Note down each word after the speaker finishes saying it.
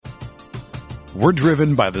We're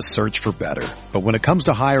driven by the search for better. But when it comes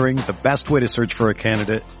to hiring, the best way to search for a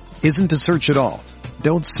candidate isn't to search at all.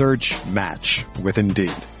 Don't search, match with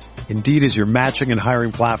Indeed. Indeed is your matching and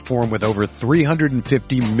hiring platform with over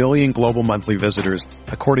 350 million global monthly visitors,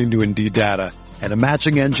 according to Indeed data, and a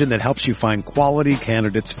matching engine that helps you find quality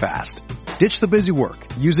candidates fast. Ditch the busy work.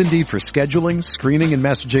 Use Indeed for scheduling, screening, and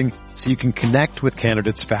messaging so you can connect with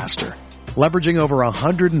candidates faster. Leveraging over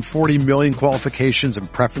 140 million qualifications and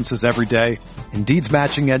preferences every day, Indeed's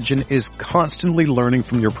matching engine is constantly learning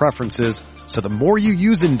from your preferences, so the more you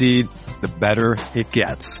use Indeed, the better it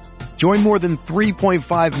gets. Join more than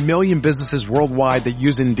 3.5 million businesses worldwide that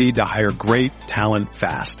use Indeed to hire great talent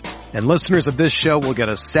fast. And listeners of this show will get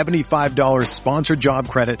a $75 sponsored job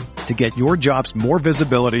credit to get your jobs more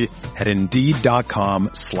visibility at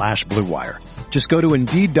Indeed.com/Blue Wire. Just go to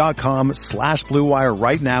Indeed.com/Blue Wire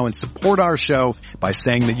right now and support our show by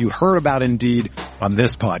saying that you heard about Indeed on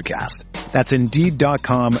this podcast. That's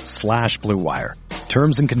Indeed.com/Blue Wire.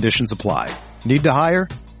 Terms and conditions apply. Need to hire?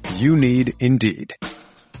 You need Indeed.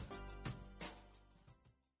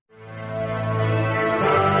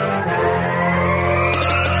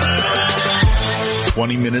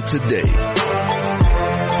 20 minutes a day,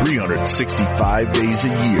 365 days a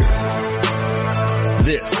year.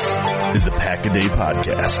 This is the Pack-A-Day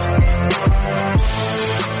Podcast.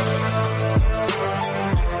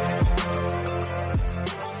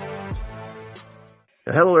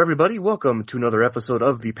 Hello, everybody. Welcome to another episode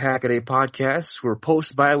of the Pack-A-Day Podcast. We're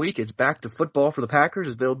post-bye week. It's back to football for the Packers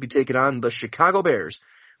as they'll be taking on the Chicago Bears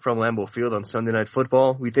from Lambeau Field on Sunday Night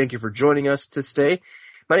Football. We thank you for joining us today.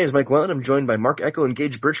 My name is Mike Wellen. I'm joined by Mark Echo and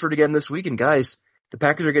Gage Bridgeford again this week. And guys, the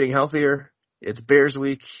Packers are getting healthier. It's Bears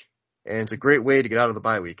week, and it's a great way to get out of the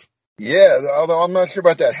bye week. Yeah, although I'm not sure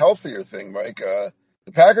about that healthier thing, Mike.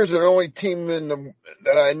 The Packers are the only team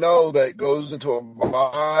that I know that goes into a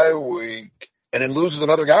bye week and then loses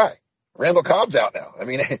another guy. Randall Cobb's out now. I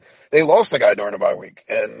mean, they lost a guy during the bye week,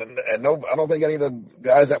 and no, I don't think any of the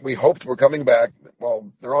guys that we hoped were coming back. Well,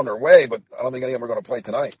 they're on their way, but I don't think any of them are going to play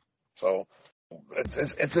tonight. So.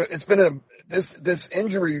 It's been this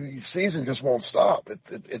injury season just won't stop.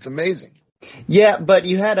 It's amazing. Yeah, but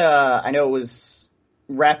you had I know it was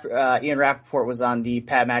Ian Rappaport was on the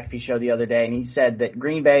Pat McAfee show the other day, and he said that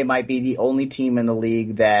Green Bay might be the only team in the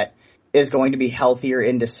league that is going to be healthier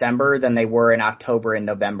in December than they were in October and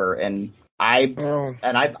November, and I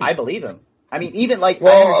believe him. I mean, even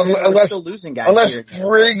unless still losing guys. Unless here.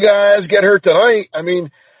 3 guys get hurt tonight, I mean,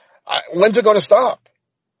 when's it going to stop?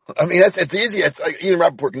 I mean, it's easy. It's like Ian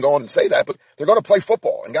Rappaport can go on and say that, but they're going to play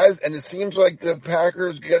football. And guys, and it seems like the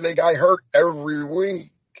Packers get a guy hurt every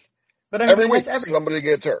week. But I mean, every week somebody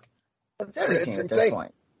gets hurt. That's every team at this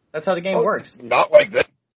point. That's how the game works. Not like that.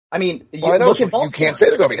 I mean, look at Baltimore. You can't say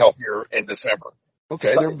they're going to be healthier in December.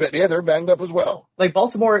 Okay, they're banged up as well. Like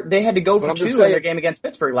Baltimore, they had to go for 2 in their game against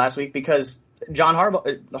Pittsburgh last week because John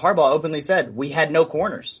Harbaugh openly said we had no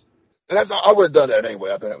corners. And I would have done that anyway.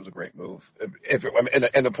 I thought that was a great move.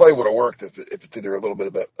 And the play would have worked if it's either a little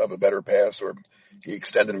bit of a better pass or he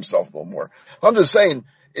extended himself a little more. I'm just saying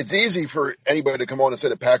it's easy for anybody to come on and say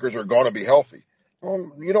the Packers are going to be healthy.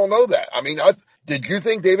 Well, you don't know that. I mean, did you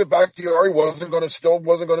think David Bakhtiari wasn't going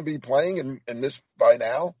to be playing and this by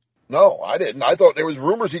now? No, I didn't. I thought there was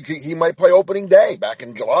rumors he might play opening day back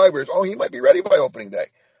in July. Where he might be ready by opening day.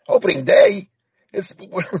 Opening day, it's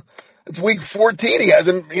week 14.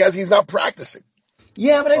 He's not practicing.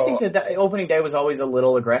 Yeah, but I think that opening day was always a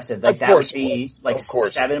little aggressive. Like that would be like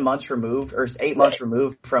 7 months removed or 8 months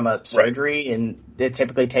removed from a surgery, and it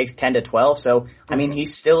typically takes 10 to 12. So, I mean,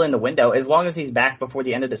 he's still in the window. As long as he's back before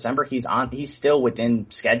the end of December, he's still within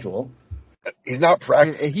schedule. He's not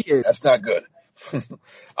practicing. That's not good.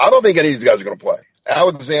 I don't think any of these guys are going to play.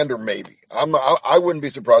 Alexander, maybe. I wouldn't be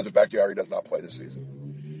surprised if Bakhtiari does not play this season.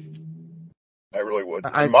 I really would.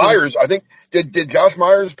 Myers, I think, did Josh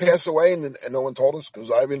Myers pass away and no one told us? Because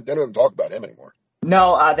they don't even talk about him anymore.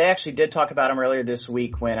 No, they actually did talk about him earlier this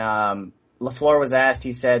week when LaFleur was asked.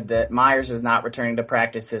 He said that Myers is not returning to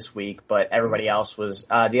practice this week, but everybody else was.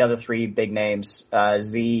 The other 3 big names,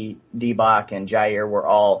 Z, D-Bach, and Jair, were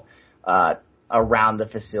all around the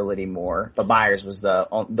facility more. But Myers was the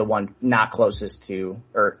one not closest to,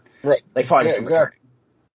 or farthest from returning.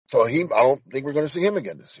 So I don't think we're going to see him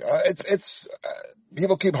again this year. It's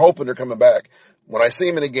people keep hoping they're coming back. When I see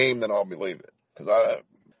him in a game, then I'll believe it. Now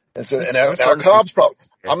Cobb's probably.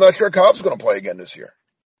 I'm not sure Cobb's going to play again this year.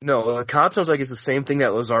 No, Cobb sounds like it's the same thing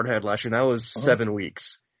that Lazard had last year. That was 7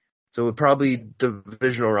 weeks. So it probably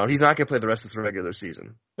divisional round. He's not going to play the rest of the regular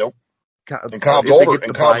season. Nope. And Cobb's older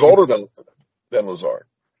than Lazard,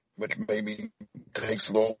 which maybe takes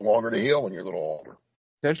a little longer to heal when you're a little older.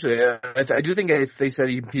 Potentially, yeah. I do think they said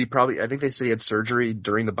he probably. I think they said he had surgery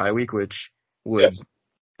during the bye week, which would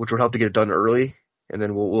help to get it done early, and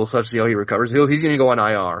then we'll have to see how he recovers. He's going to go on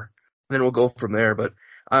IR, and then we'll go from there. But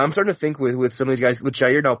I'm starting to think with some of these guys, with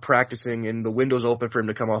Jair now practicing and the window's open for him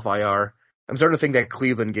to come off IR, I'm starting to think that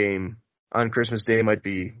Cleveland game on Christmas Day might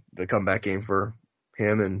be the comeback game for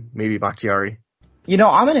him and maybe Bakhtiari. You know,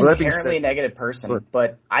 I'm an inherently negative person,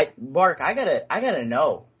 but Mark, I gotta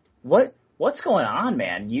know what's going on,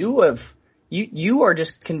 man. You are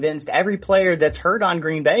just convinced every player that's hurt on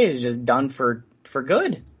Green Bay is just done for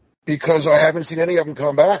good. Because I haven't seen any of them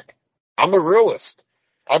come back. I'm a realist.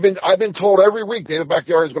 I've been told every week David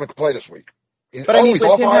Bakhtiari is going to play this week. But I mean, with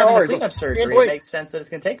him having the cleanup surgery, it makes sense that it's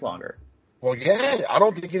going to take longer. Well, yeah, I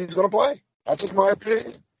don't think he's going to play. That's just my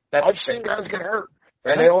opinion. I've seen guys get hurt,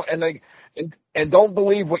 and don't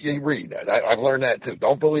believe what you read. I've learned that too.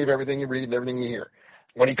 Don't believe everything you read and everything you hear.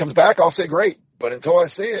 When he comes back, I'll say great, but until I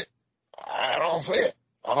see it, I don't see it.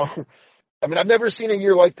 I mean, I've never seen a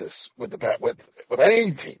year like this with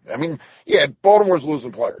any team. I mean, yeah, Baltimore's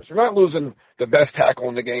losing players. They're not losing the best tackle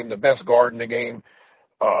in the game, the best guard in the game,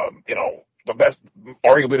 arguably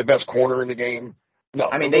the best corner in the game. No,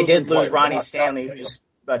 I mean, they did lose Ronnie Stanley, who's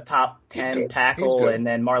a top 10 tackle, and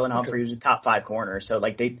then Marlon Humphrey, who's a top 5 corner. So,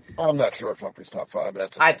 I'm not sure if Humphrey's top 5.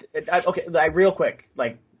 But real quick,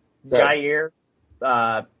 Jair,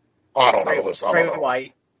 I don't know. Trey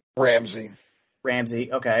White, Ramsey,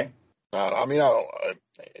 okay. I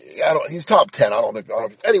don't. He's top 10. I don't think.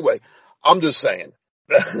 Anyway, I'm just saying.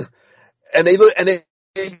 and they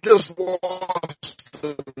just lost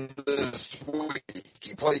this week.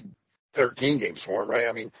 He played 13 games for him, right?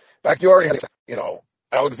 I mean, Bakhtiari had,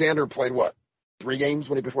 Alexander played 3 games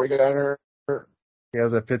before he got hurt. Yeah, it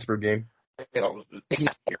was that Pittsburgh game.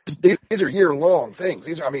 These are year-long things.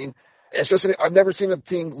 It's just I've never seen a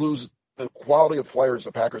team lose the quality of players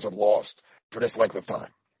the Packers have lost for this length of time.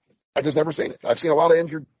 I've just never seen it. I've seen a lot of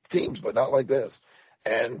injured teams, but not like this.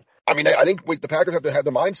 And I think the Packers have to have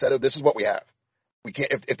the mindset of this is what we have. We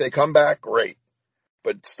can't, if they come back, great,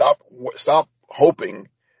 but stop hoping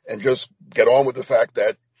and just get on with the fact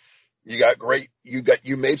that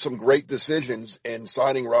you made some great decisions in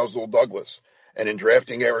signing Rasul Douglas and in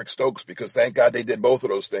drafting Eric Stokes, because thank God they did both of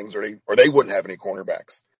those things, or they wouldn't have any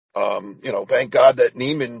cornerbacks. Thank God that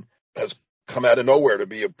Neiman has come out of nowhere to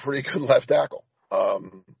be a pretty good left tackle.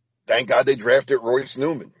 Thank God they drafted Royce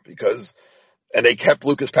Newman and they kept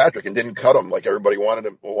Lucas Patrick and didn't cut him like everybody wanted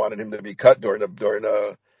him to be cut during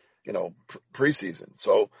preseason.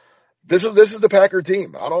 So this is the Packer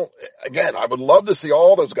team. I would love to see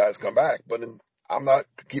all those guys come back, but I'm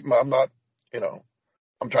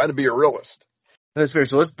trying to be a realist. That's fair.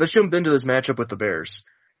 So let's jump into this matchup with the Bears.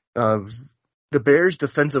 The Bears'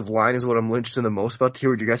 defensive line is what I'm interested in the most about to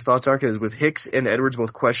hear what your guys' thoughts are, because with Hicks and Edwards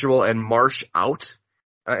both questionable and Marsh out,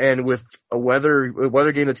 and with a weather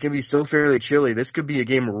game that's going to be still fairly chilly, this could be a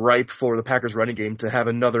game ripe for the Packers running game to have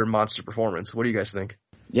another monster performance. What do you guys think?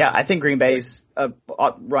 Yeah, I think Green Bay's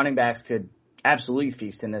running backs could absolutely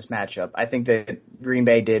feast in this matchup. I think that Green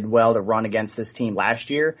Bay did well to run against this team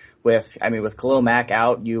last year with Khalil Mack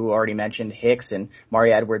out. You already mentioned Hicks and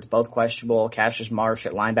Mari Edwards both questionable. Cassius Marsh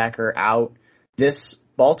at linebacker out. This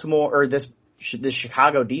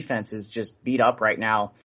Chicago defense is just beat up right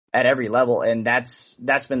now at every level, and that's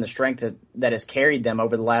been the strength that has carried them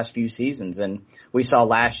over the last few seasons. And we saw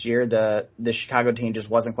last year the Chicago team just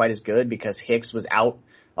wasn't quite as good because Hicks was out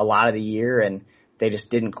a lot of the year, and they just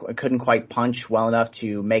couldn't quite punch well enough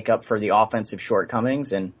to make up for the offensive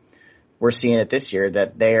shortcomings. And we're seeing it this year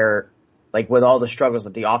that they're with all the struggles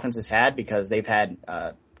that the offense has had, because they've had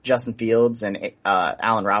Justin Fields and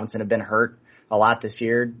Allen Robinson have been hurt a lot this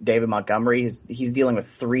year. David Montgomery, he's dealing with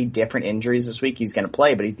 3 different injuries this week. He's going to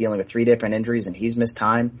play, but he's dealing with 3 different injuries, and he's missed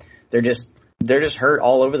time. They're just hurt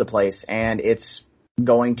all over the place, and it's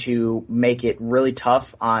going to make it really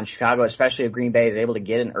tough on Chicago, especially if Green Bay is able to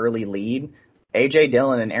get an early lead. A.J.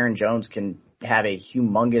 Dillon and Aaron Jones can have a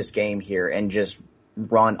humongous game here and just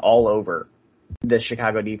run all over the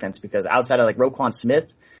Chicago defense, because outside of Roquan Smith,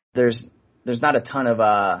 there's not a ton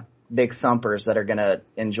of big thumpers that are going to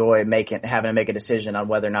enjoy having to make a decision on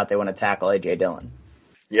whether or not they want to tackle A.J. Dillon.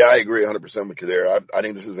 Yeah, I agree 100% with you there. I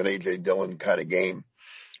think this is an A.J. Dillon kind of game.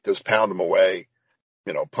 Just pound them away,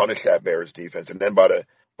 punish that Bears defense. And then by the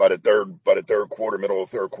third quarter, middle of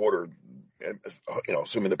the third quarter,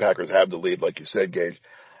 assuming the Packers have the lead, like you said, Gage,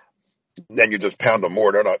 then you just pound them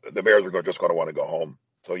more. The Bears are just going to want to go home.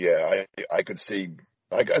 So yeah, I could see,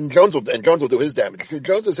 and Jones will do his damage.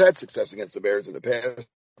 Jones has had success against the Bears in the past,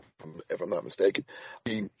 if I'm not mistaken.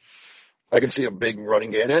 I can see a big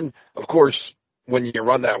running game. And of course, when you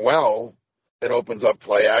run that well, It opens up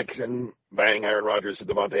play action. Bang, Aaron Rodgers to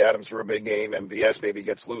Devontae Adams for a big game. MVS maybe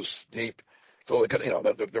gets loose deep. So, it could,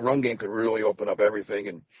 the run game could really open up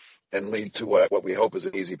everything and lead to what we hope is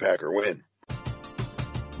an easy Packer win.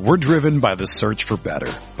 We're driven by the search for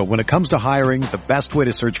better. But when it comes to hiring, the best way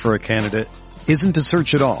to search for a candidate isn't to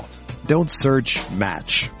search at all. Don't search,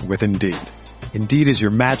 match with Indeed. Indeed is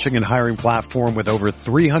your matching and hiring platform with over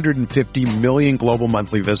 350 million global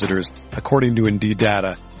monthly visitors, according to Indeed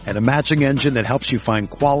data, and a matching engine that helps you find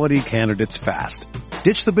quality candidates fast.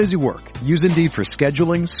 Ditch the busy work. Use Indeed for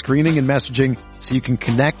scheduling, screening, and messaging so you can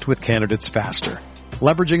connect with candidates faster.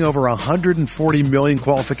 Leveraging over 140 million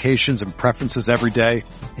qualifications and preferences every day,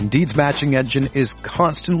 Indeed's matching engine is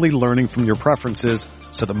constantly learning from your preferences,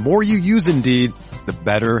 so the more you use Indeed, the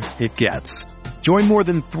better it gets. Join more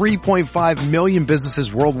than 3.5 million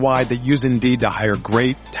businesses worldwide that use Indeed to hire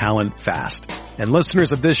great talent fast. And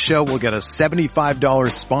listeners of this show will get a $75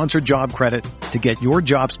 sponsored job credit to get your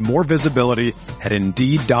jobs more visibility at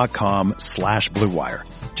Indeed.com/Blue Wire.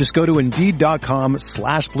 Just go to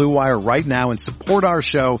Indeed.com/Blue Wire right now and support our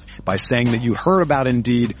show by saying that you heard about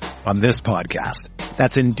Indeed on this podcast.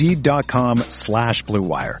 That's Indeed.com/Blue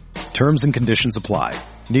Wire. Terms and conditions apply.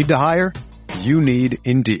 Need to hire? You need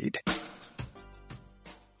Indeed.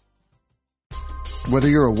 Whether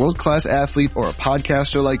you're a world-class athlete or a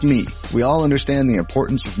podcaster like me, we all understand the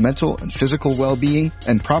importance of mental and physical well-being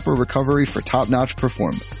and proper recovery for top-notch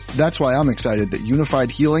performance. That's why I'm excited that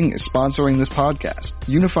Unified Healing is sponsoring this podcast.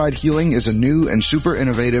 Unified Healing is a new and super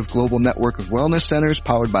innovative global network of wellness centers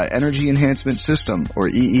powered by Energy Enhancement System, or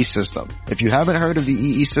EE System. If you haven't heard of the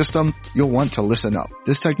EE System, you'll want to listen up.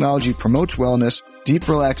 This technology promotes wellness, deep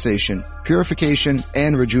relaxation, purification,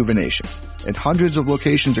 and rejuvenation. In hundreds of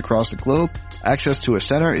locations across the globe, access to a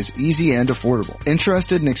center is easy and affordable.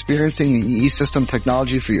 Interested in experiencing the EE System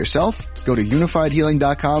technology for yourself? Go to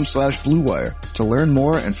unifiedhealing.com/Blue Wire to learn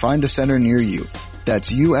more and find a center near you.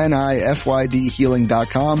 That's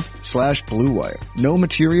UNIFYDhealing.com/Blue Wire. No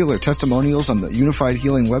material or testimonials on the Unified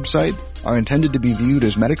Healing website are intended to be viewed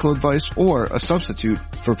as medical advice or a substitute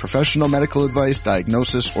for professional medical advice,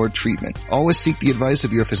 diagnosis, or treatment. Always seek the advice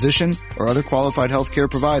of your physician or other qualified healthcare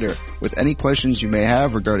provider with any questions you may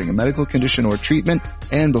have regarding a medical condition or treatment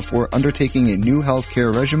and before undertaking a new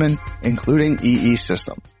healthcare regimen, including EE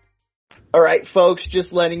System. All right, folks,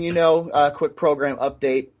 just letting you know, quick program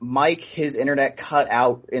update. Mike, his internet cut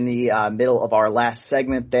out in the middle of our last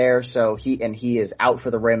segment there, so he is out for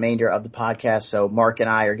the remainder of the podcast, so Mark and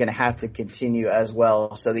I are going to have to continue as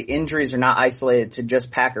well. So the injuries are not isolated to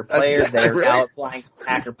just Packer players, they're right. now applying to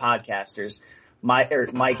Packer podcasters. Mike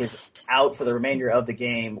is out for the remainder of the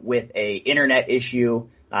game with a internet issue.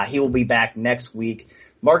 He will be back next week.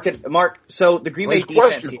 Mark, so the Green Bay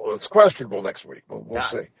defense... It's questionable next week. We'll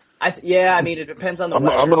see. It depends on the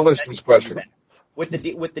weather. I'm going to list this question. With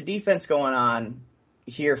the defense going on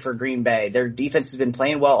here for Green Bay, their defense has been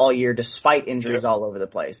playing well all year despite injuries all over the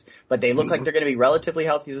place. But they look like they're going to be relatively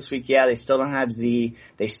healthy this week. Yeah, they still don't have Z.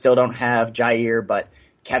 They still don't have Jair, but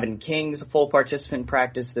Kevin King's a full participant in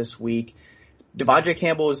practice this week. Devondre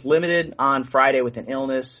Campbell is limited on Friday with an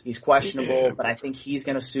illness. He's questionable, but I think he's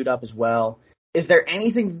going to suit up as well. Is there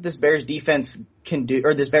anything that this Bears defense can do,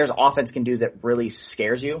 or this Bears offense can do that really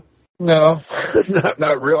scares you? No,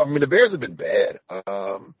 not real. I mean, the Bears have been bad.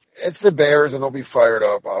 It's the Bears, and they'll be fired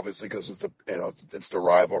up, obviously, because it's the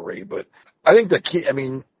rivalry. But I think the key,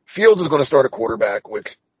 Fields is going to start a quarterback,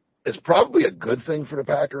 which is probably a good thing for the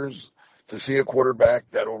Packers to see a quarterback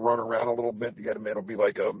that'll run around a little bit. It'll be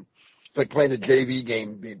like it's like playing a JV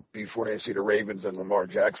game before they see the Ravens and Lamar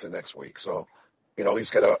Jackson next week. So, at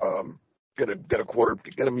least get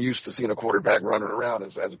them used to seeing a quarterback running around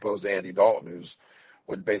as opposed to Andy Dalton,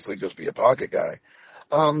 would basically just be a pocket guy.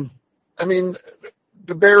 The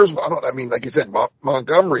Bears, like you said,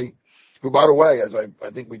 Montgomery, who, by the way, as I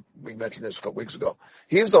think we mentioned this a couple weeks ago,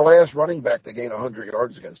 he's the last running back to gain 100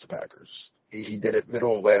 yards against the Packers. He did it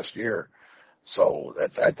middle of last year. So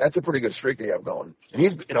that's a pretty good streak they have going. And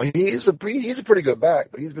he's a pretty good back,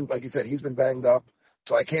 but he's been, like you said, he's been banged up.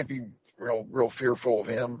 So I can't be real fearful of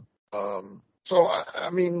him. If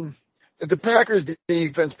the Packers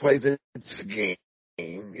defense plays its game,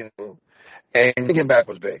 and getting him back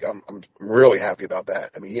was big. I'm really happy about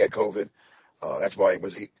that. He had COVID. That's why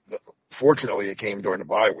fortunately it came during the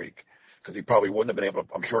bye week, because he probably wouldn't have been able to,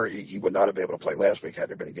 I'm sure he would not have been able to play last week had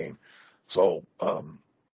there been a game. So,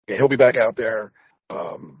 he'll be back out there.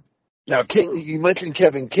 Now King, you mentioned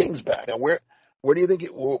Kevin King's back. Now where do you think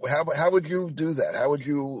how would you do that? How would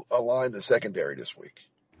you align the secondary this week?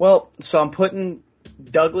 Well, so I'm putting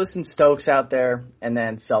Douglas and Stokes out there, and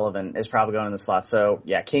then Sullivan is probably going in the slot. So,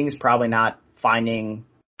 yeah, King's probably not finding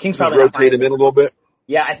King's probably not rotate him in a little bit.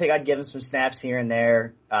 Yeah, I think I'd give him some snaps here and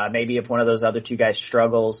there. Maybe if one of those other two guys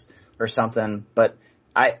struggles or something. But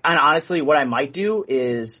and honestly, what I might do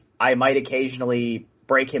is I might occasionally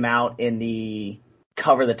break him out in the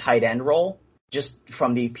cover the tight end role, just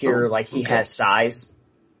from the pure he has size.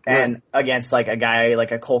 Right. And against like a guy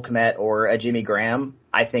like a Cole Kmet or a Jimmy Graham,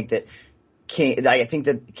 I think that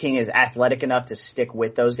King is athletic enough to stick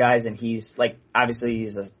with those guys, and he's obviously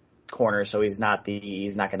he's a corner, so he's not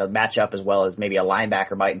going to match up as well as maybe a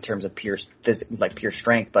linebacker might in terms of pure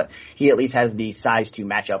strength, but he at least has the size to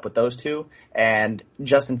match up with those two. And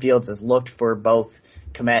Justin Fields has looked for both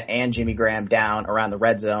Kmet and Jimmy Graham down around the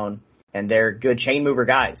red zone, and they're good chain mover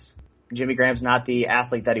guys. Jimmy Graham's not the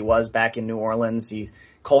athlete that he was back in New Orleans.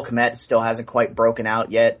 Cole Kmet still hasn't quite broken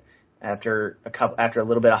out yet after a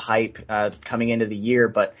little bit of hype coming into the year,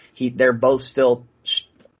 but they're both still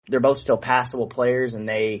passable players, and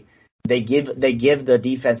they give the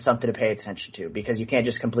defense something to pay attention to, because you can't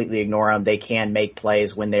just completely ignore them. They can make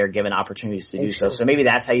plays when they are given opportunities to do so. So maybe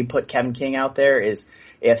that's how you put Kevin King out there, is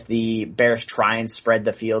if the Bears try and spread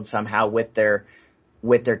the field somehow with their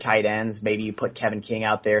tight ends, maybe you put Kevin King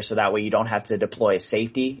out there so that way you don't have to deploy a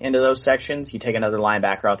safety into those sections. You take another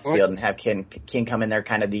linebacker off the field and have King come in there,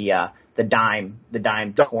 kind of the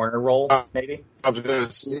dime corner role, maybe. I was going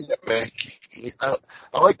to say that, man.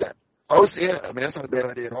 I like that. That's not a bad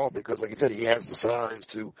idea at all, because like you said, he has the size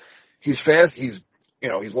to, he's fast. He's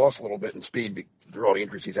lost a little bit in speed through all the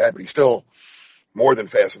injuries he's had, but he's still more than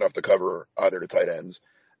fast enough to cover either the tight ends.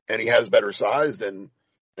 And he has better size than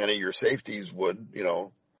any of your safeties would,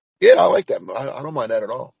 Yeah, I like that. I don't mind that at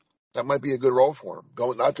all. That might be a good role for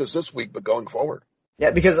him, not just this week, but going forward.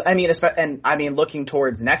 Yeah, because looking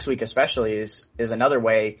towards next week especially is another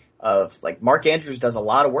way of, Mark Andrews does a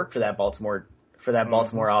lot of work for that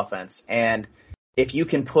Baltimore offense. And if you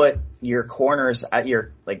can put your corners at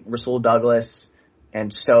your Rasul Douglas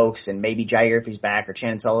and Stokes and maybe Jair if he's back, or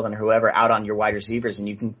Chandon Sullivan or whoever, out on your wide receivers, and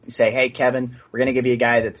you can say, hey, Kevin, we're going to give you a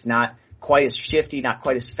guy that's not quite as shifty, not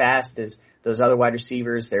quite as fast as those other wide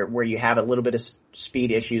receivers there, where you have a little bit of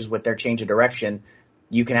speed issues with their change of direction.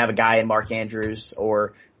 You can have a guy in Mark Andrews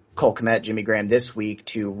or Cole Kmet, Jimmy Graham this week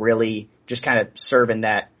to really just kind of serve in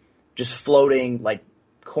that just floating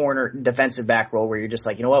corner defensive back role, where you're just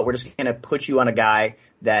you know what, we're just going to put you on a guy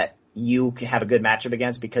that you can have a good matchup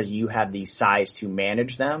against because you have the size to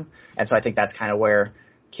manage them. And so I think that's kind of where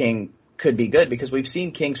King could be good, because we've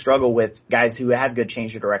seen King struggle with guys who have good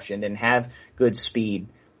change of direction and have good speed.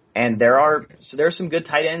 And there are some good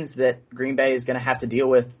tight ends that Green Bay is going to have to deal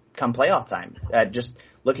with come playoff time. Just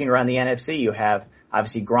looking around the NFC, you have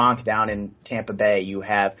obviously Gronk down in Tampa Bay. You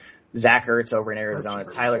have Zach Ertz over in Arizona.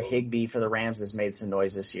 Tyler Higbee for the Rams has made some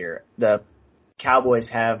noise this year. The Cowboys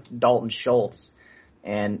have Dalton Schultz.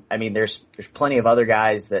 And there's plenty of other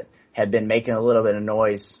guys that have been making a little bit of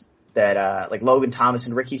noise, that Logan Thomas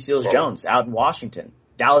and Ricky Seals-Jones out in Washington.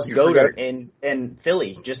 Dallas Goedert in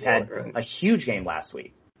Philly just had a huge game last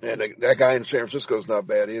week. And that guy in San Francisco is not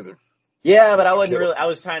bad either. Yeah, but I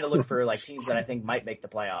was trying to look for teams that I think might make the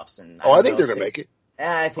playoffs. And I think they're going to make it.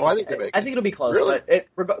 I think it'll be close. Really?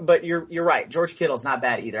 But you're right. George Kittle's not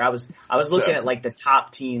bad either. I was looking at the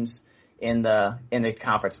top teams in the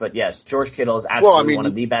conference, but yes, George Kittle is absolutely one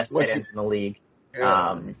of the best tight ends in the league.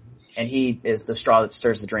 Yeah. And he is the straw that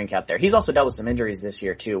stirs the drink out there. He's also dealt with some injuries this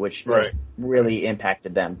year too, which has really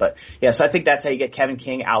impacted them. But yeah, so I think that's how you get Kevin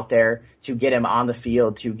King out there, to get him on the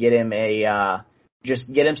field, to get him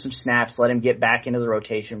just get him some snaps, let him get back into the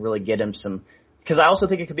rotation, really get him some, because I also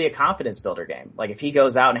think it could be a confidence builder game. If he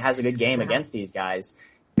goes out and has a good game against these guys,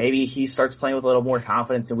 maybe he starts playing with a little more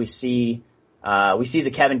confidence, and we see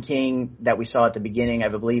the Kevin King that we saw at the beginning. I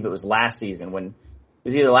believe it was last season, when it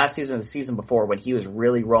was either last season or the season before, when he was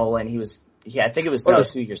really rolling. I think it was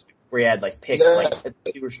those 2 years where he had picks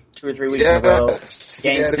 2 or 3 weeks in a row.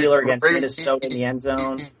 Game sealer against Minnesota in the end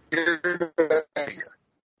zone.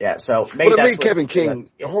 Yeah, so maybe that's Kevin King.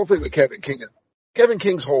 The whole thing with Kevin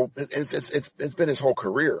King's it's been his whole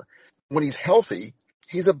career. When he's healthy,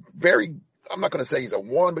 he's a very, I'm not going to say he's a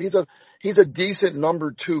one, but he's a decent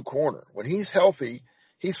number 2 corner. When he's healthy,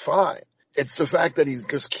 he's fine. It's the fact that he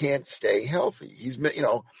just can't stay healthy. He's,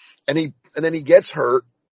 and then he gets hurt,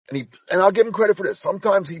 and I'll give him credit for this.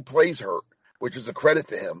 Sometimes he plays hurt, which is a credit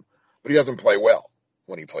to him, but he doesn't play well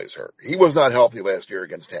when he plays hurt. He was not healthy last year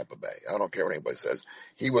against Tampa Bay. I don't care what anybody says.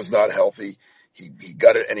 He was not healthy. He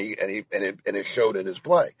got it, and it showed in his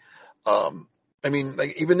play.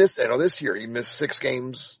 Even this year he missed 6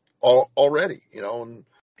 games already, and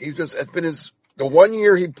it's been the 1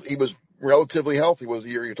 year he was relatively healthy was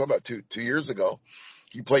the year you're talking about, 2 years ago.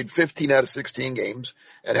 He played 15 out of 16 games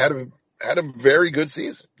and had a very good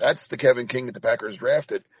season. That's the Kevin King that the Packers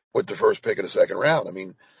drafted with the first pick of the second round. I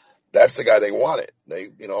mean, that's the guy they wanted. They,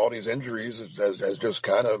 all these injuries has just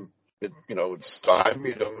kind of, it's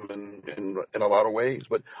stymied them in a lot of ways.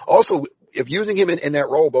 But also, if using him in that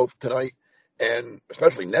role both tonight and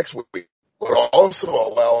especially next week would also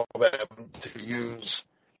allow them to use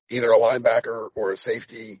either a linebacker or a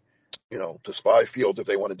safety, to spy Fields if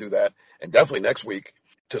they want to do that, and definitely next week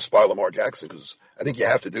to spy Lamar Jackson, because I think you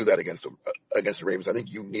have to do that against the Ravens. I think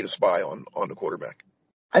you need a spy on the quarterback.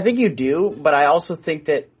 I think you do, but I also think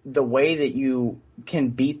that the way that you can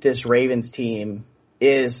beat this Ravens team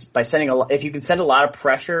is by if you can send a lot of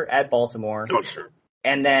pressure at Baltimore. Oh, sure.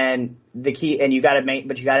 And then the key, and you got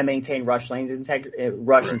to maintain rush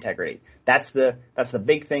integrity. That's the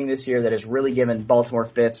big thing this year that has really given Baltimore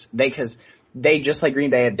fits. Because they just like Green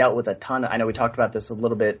Bay have dealt with a ton. I know we talked about this a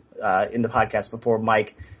little bit in the podcast before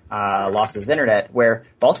Mike lost his internet, where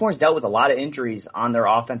Baltimore's dealt with a lot of injuries on their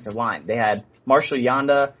offensive line. They had Marshall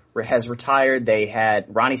Yanda has retired. They had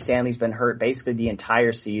Ronnie Stanley's been hurt basically the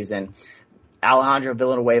entire season. Alejandro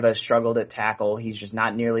Villanueva has struggled at tackle. He's just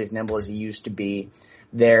not nearly as nimble as he used to be.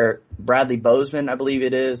 Bradley Bozeman, I believe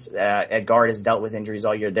it is, at guard has dealt with injuries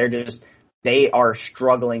all year. They are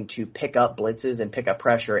struggling to pick up blitzes and pick up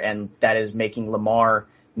pressure, and that is making Lamar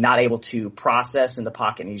not able to process in the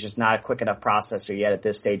pocket. And he's just not a quick enough processor yet at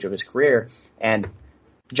this stage of his career. And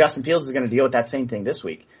Justin Fields is going to deal with that same thing this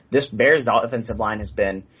week. This Bears offensive line has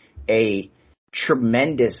been a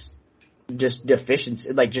tremendous just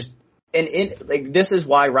deficiency, this is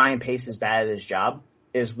why Ryan Pace is bad at his job,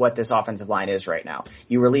 is what this offensive line is right now.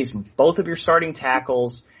 You release both of your starting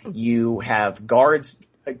tackles. You have guards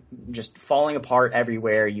just falling apart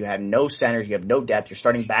everywhere. You have no centers. You have no depth. You're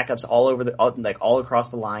starting backups all across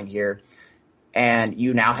the line here. And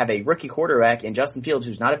you now have a rookie quarterback in Justin Fields,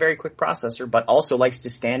 who's not a very quick processor, but also likes to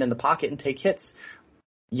stand in the pocket and take hits.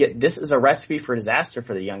 Yet this is a recipe for disaster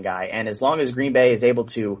for the young guy. And as long as Green Bay is able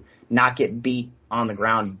to not get beat on the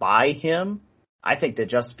ground by him, I think that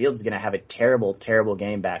Justin Fields is going to have a terrible, terrible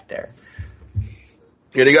game back there.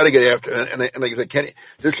 Yeah, they got to get after it. And like I said, Kenny,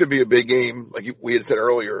 this should be a big game. Like we had said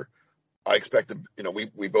earlier, I expect,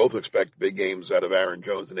 we both expect big games out of Aaron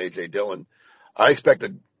Jones and A.J. Dillon. I expect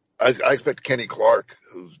Kenny Clark,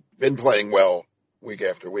 who's been playing well week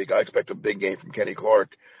after week. I expect a big game from Kenny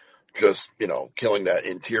Clark, just, killing that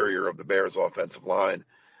interior of the Bears offensive line.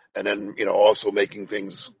 And then, also making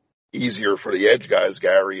things easier for the edge guys,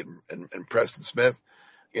 Gary and Preston Smith,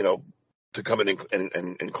 to come in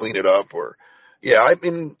and clean it up.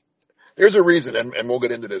 There's a reason, and we'll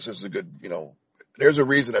get into this. This is a good, there's a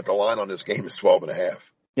reason that the line on this game is 12.5.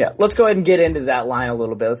 Yeah, let's go ahead and get into that line a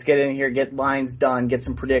little bit. Let's get in here, get lines done, get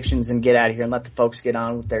some predictions, and get out of here and let the folks get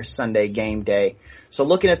on with their Sunday game day. So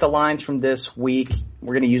looking at the lines from this week,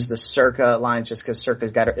 we're going to use the Circa lines just because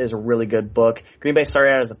Circa's is a really good book. Green Bay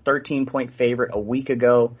started out as a 13-point favorite a week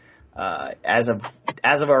ago. As of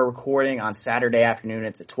our recording on Saturday afternoon,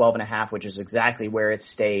 it's at 12.5, which is exactly where it's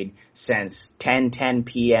stayed since 10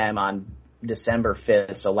 p.m. on December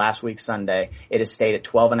 5th, so last week Sunday. It has stayed at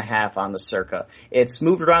 12.5 on the Circa. It's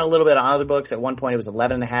moved around a little bit on other books. At one point it was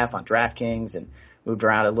 11.5 on DraftKings and moved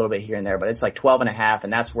around a little bit here and there, but it's like 12.5,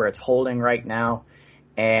 and that's where it's holding right now.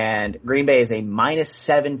 And Green Bay is a minus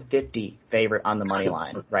 750 favorite on the money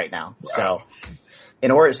line right now. Wow.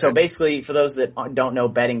 So basically, for those that don't know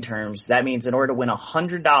betting terms, that means in order to win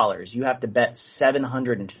 $100, you have to bet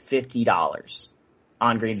 $750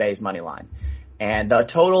 on Green Bay's money line. And the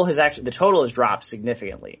total has dropped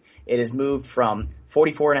significantly. It has moved from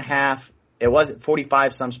 44.5. It was at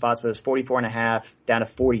 45 some spots, but it was 44.5 down to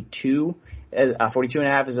 42.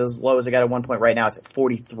 42.5 is as low as it got at one point. Right now it's at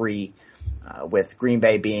 43, with Green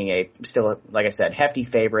Bay being still, like I said, hefty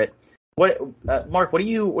favorite. Mark, what are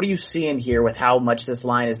you seeing here with how much this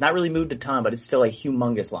line has not really moved a ton, but it's still a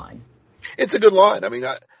humongous line? It's a good line. I mean,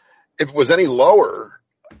 if it was any lower,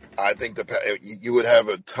 I think you would have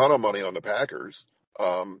a ton of money on the Packers.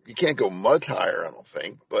 You can't go much higher, I don't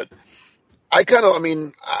think. But I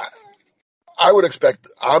would expect.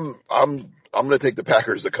 I'm going to take the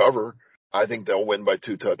Packers to cover. I think they'll win by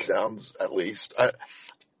 2 touchdowns at least.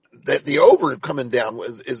 The over coming down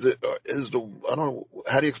is the I don't know,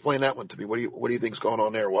 how do you explain that one to me? What do you think's going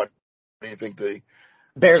on there? What do you think the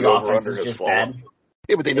Bears offense is just bad?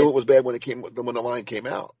 Yeah, but they knew it was bad when the line came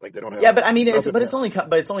out. Like they don't have. Yeah, but I mean, it's only come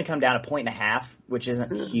down 1.5 points, which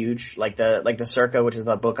isn't huge. Like the Circa, which is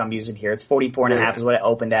the book I'm using here, it's 44.5 is what it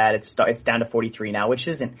opened at. It's down to 43 now, which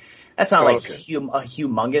that's not a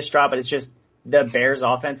humongous drop, but it's just the Bears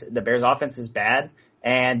offense. The Bears offense is bad.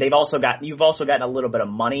 And you've also gotten a little bit of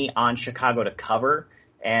money on Chicago to cover.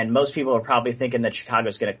 And most people are probably thinking that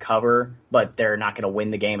Chicago's going to cover, but they're not going to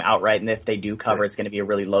win the game outright. And if they do cover, it's going to be a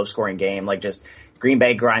really low-scoring game, like just Green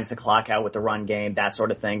Bay grinds the clock out with the run game, that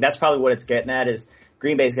sort of thing. That's probably what it's getting at, is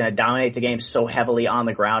Green Bay's going to dominate the game so heavily on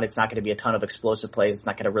the ground. It's not going to be a ton of explosive plays. It's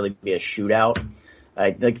not going to really be a shootout.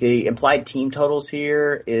 Like the implied team totals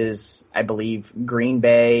here is, I believe, Green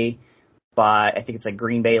Bay by, I think it's like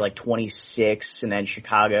Green Bay like 26, and then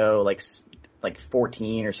Chicago like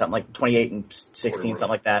 14 or something, like 28 and 16, something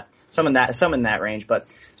like that. Some in that range. But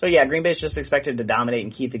so yeah, Green Bay's just expected to dominate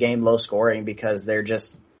and keep the game low scoring because they're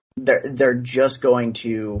just going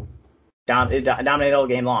to dominate all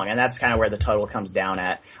game long, and that's kind of where the total comes down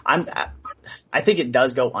at. I think it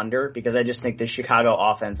does go under because I just think the Chicago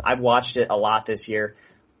offense, I've watched it a lot this year.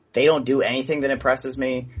 They don't do anything that impresses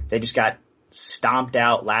me. They just got stomped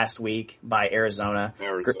out last week by Arizona.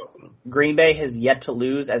 Green Bay has yet to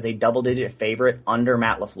lose as a double-digit favorite under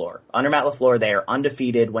Matt LaFleur. Under Matt LaFleur, they are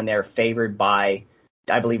undefeated when they're favored by,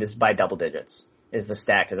 I believe it's by double digits, is the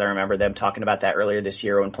stat, because I remember them talking about that earlier this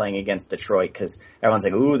year when playing against Detroit, because everyone's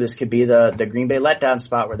like, ooh, this could be the Green Bay letdown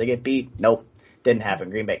spot where they get beat. Nope, didn't happen.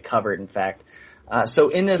 Green Bay covered, in fact. So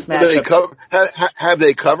in this matchup, have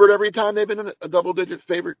they covered every time they've been a double-digit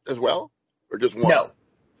favorite as well, or just one?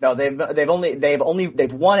 No, they've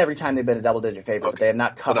won every time they've been a double-digit favorite, but they have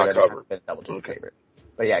not covered every time they've been a double-digit favorite.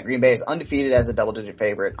 But yeah, Green Bay is undefeated as a double-digit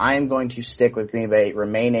favorite. I am going to stick with Green Bay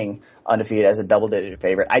remaining undefeated as a double-digit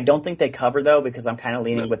favorite. I don't think they cover though, because I'm kind of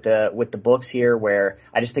leaning with the books here, where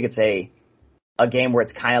I just think it's a game where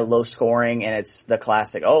it's kind of low scoring, and it's the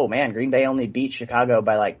classic, oh man, Green Bay only beat Chicago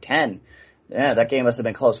by like 10. Yeah, that game must have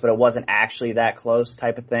been close, but it wasn't actually that close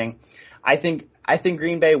type of thing. I think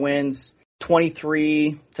Green Bay wins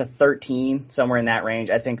 23-13, somewhere in that range.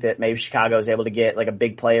 I think that maybe Chicago is able to get like a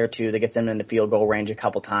big play or two that gets them into field goal range a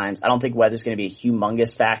couple times. I don't think weather's going to be a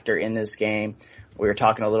humongous factor in this game. We were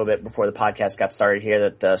talking a little bit before the podcast got started here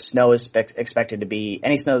that the snow is expected to be,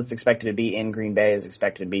 any snow that's expected to be in Green Bay is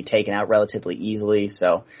expected to be taken out relatively easily.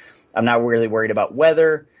 So I'm not really worried about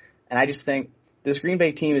weather. And I just think this Green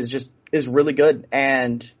Bay team is really good.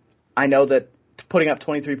 And I know that putting up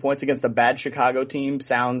 23 points against a bad Chicago team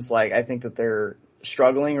sounds like I think that they're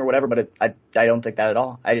struggling or whatever, but I don't think that at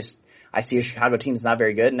all. I see a Chicago team that's not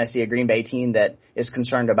very good, and I see a Green Bay team that is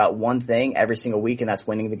concerned about one thing every single week, and that's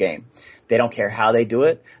winning the game. They don't care how they do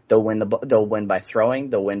it. They'll win by throwing.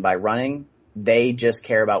 They'll win by running. They just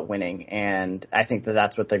care about winning, and I think that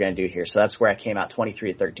that's what they're going to do here. So that's where I came out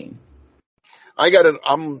 23-13. I got it.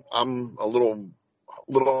 I'm a little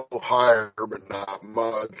higher, but not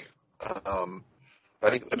much. I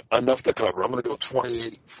think enough to cover. I'm going to go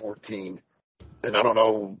 28-14. And I don't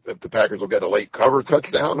know if the Packers will get a late cover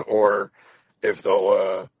touchdown or if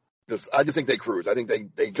they'll I just think they cruise. I think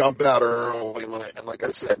they jump out early, and like I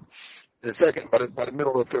said, in the second, by the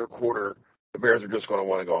middle of the third quarter, the Bears are just going to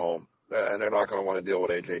want to go home, and they're not going to want to deal with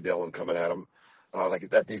A.J. Dillon coming at them. Like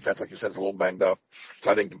that defense, like you said, is a little banged up. So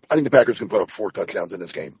I think the Packers can put up 4 touchdowns in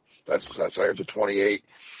this game. That's there's a 28.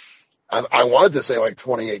 I wanted to say like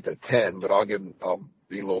 28-10, but I'll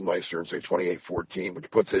be a little nicer and say 28-14,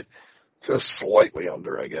 which puts it just slightly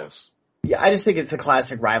under, I guess. Yeah, I just think it's a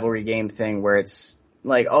classic rivalry game thing where it's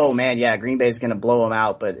like, oh man, yeah, Green Bay's going to blow them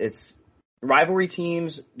out, but it's rivalry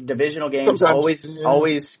teams, divisional games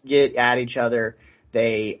always get at each other.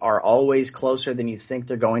 They are always closer than you think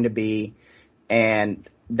they're going to be, and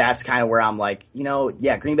that's kind of where I'm like,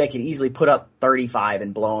 Green Bay could easily put up 35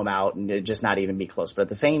 and blow them out and it just not even be close. But at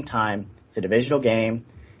the same time, it's a divisional game.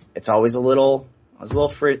 It's always a little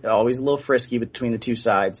frisky between the two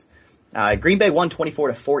sides. Green Bay won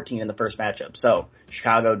 24-14 in the first matchup. So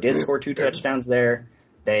Chicago did score 2 touchdowns there.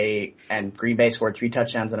 And Green Bay scored 3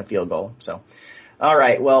 touchdowns and a field goal. So, all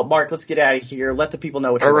right. Well, Mark, let's get out of here. Let the people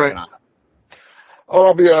know what you're working on.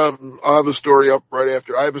 Oh, I'll have a story up right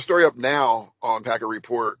after. I have a story up now on Packer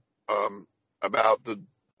Report about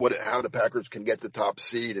how the Packers can get the top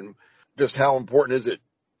seed and just how important is it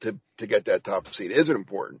to get that top seed. Is it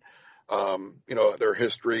important? Their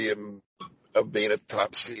history of being a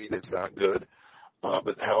top seed is not good,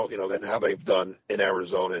 but how they've done in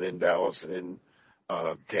Arizona and in Dallas and in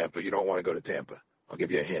Tampa. You don't want to go to Tampa. I'll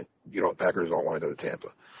give you a hint. Packers don't want to go to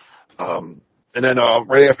Tampa. And then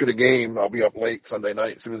right after the game, I'll be up late Sunday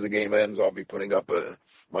night. As soon as the game ends, I'll be putting up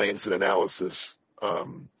my instant analysis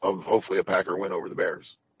of hopefully a Packer win over the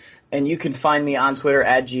Bears. And you can find me on Twitter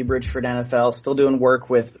at GBridgefordNFL, still doing work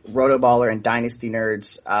with Rotoballer and Dynasty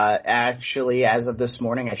Nerds. Actually, as of this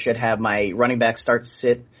morning, I should have my running back start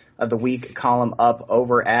sit of the week column up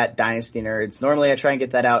over at Dynasty Nerds. Normally I try and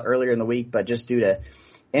get that out earlier in the week, but just due to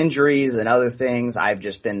injuries and other things, I've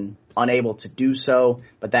just been unable to do so,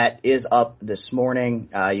 but that is up this morning.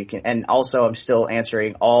 And also I'm still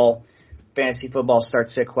answering all fantasy football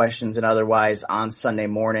start-sit questions and otherwise on Sunday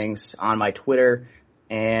mornings on my Twitter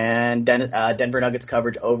and Denver Nuggets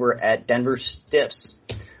coverage over at Denver Stiffs.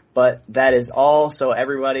 But that is all. So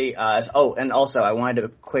everybody, and also I wanted to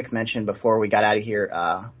quick mention before we got out of here,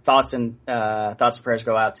 thoughts and prayers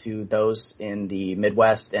go out to those in the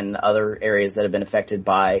Midwest and other areas that have been affected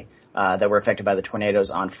by, that were affected by the tornadoes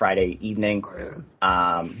on Friday evening.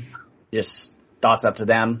 Just thoughts up to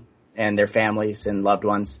them and their families and loved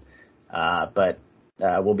ones. But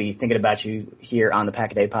we'll be thinking about you here on the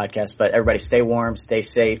Pack a Day podcast. But everybody stay warm, stay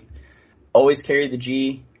safe, always carry the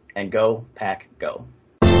G, and go Pack Go.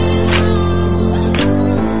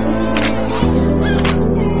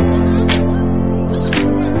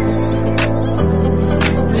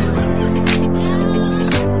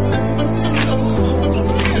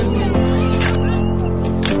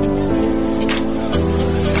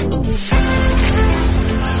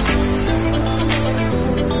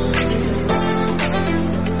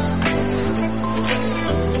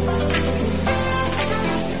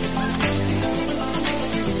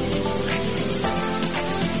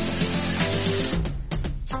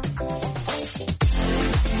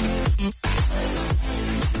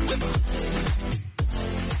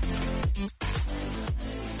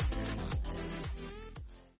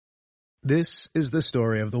 This is the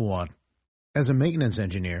story of the one. As a maintenance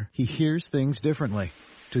engineer, he hears things differently.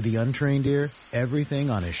 To the untrained ear, everything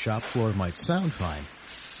on his shop floor might sound fine,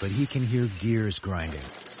 but he can hear gears grinding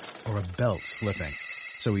or a belt slipping.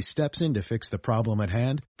 So he steps in to fix the problem at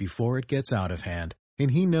hand before it gets out of hand. And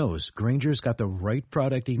he knows Grainger's got the right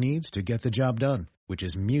product he needs to get the job done, which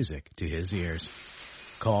is music to his ears.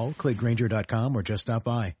 Call, click Grainger.com, or just stop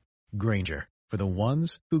by. Grainger, for the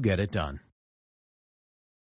ones who get it done.